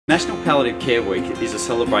National Palliative Care Week is a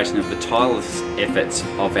celebration of the tireless efforts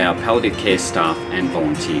of our palliative care staff and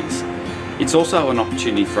volunteers. It's also an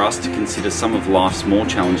opportunity for us to consider some of life's more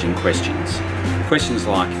challenging questions. Questions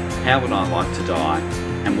like, how would I like to die?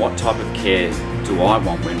 And what type of care do I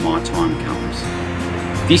want when my time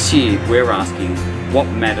comes? This year we're asking, what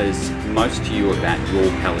matters most to you about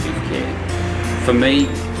your palliative care? For me,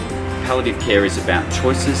 palliative care is about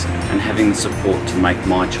choices and having the support to make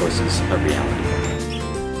my choices a reality.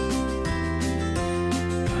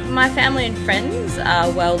 My family and friends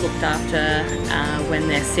are well looked after when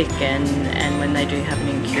they're sick and when they do have an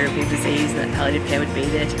incurable disease, that palliative care would be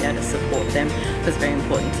there to be able to support them. It's very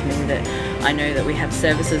important to me that I know that we have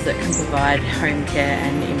services that can provide home care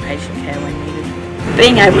and inpatient care when needed.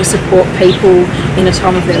 Being able to support people in a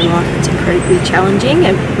time of their life that's incredibly challenging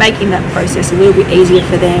and making that process a little bit easier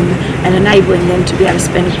for them and enabling them to be able to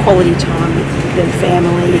spend quality time with their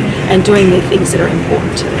family and doing the things that are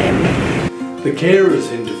important to them. The care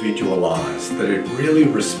is individualised, that it really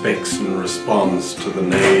respects and responds to the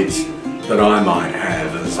needs that I might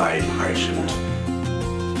have as a patient.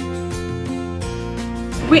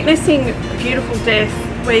 Witnessing a beautiful death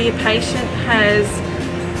where your patient has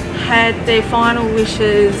had their final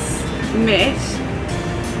wishes met,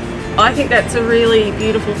 I think that's a really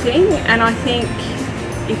beautiful thing, and I think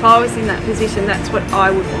if I was in that position, that's what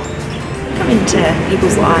I would want. Come into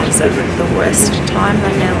people's lives at the worst time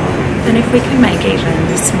they know of, and if we can make even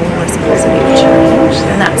the smallest positive change,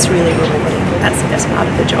 then that's really rewarding. That's the best part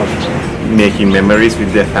of the job. Making memories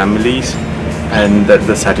with their families, and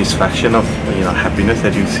the satisfaction of happiness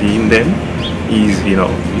that you see in them is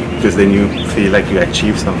because then you feel like you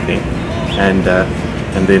achieve something, and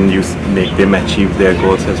then you make them achieve their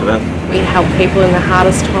goals as well. We help people in the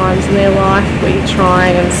hardest times in their life. We try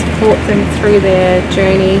and support them through their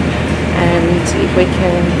journey, and if we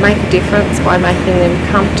can make a difference by making them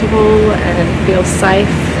comfortable and feel safe,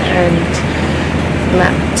 and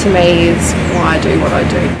that to me is why I do what I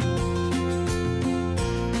do.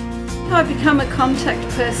 I've become a contact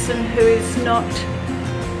person who is not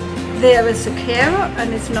there as a carer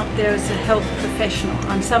and is not there as a health professional.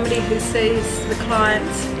 I'm somebody who sees the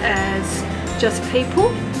clients as just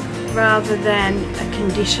people rather than a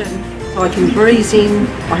condition. I can breeze in,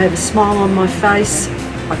 I have a smile on my face,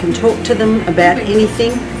 I can talk to them about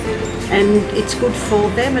anything, and it's good for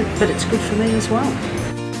them, but it's good for me as well.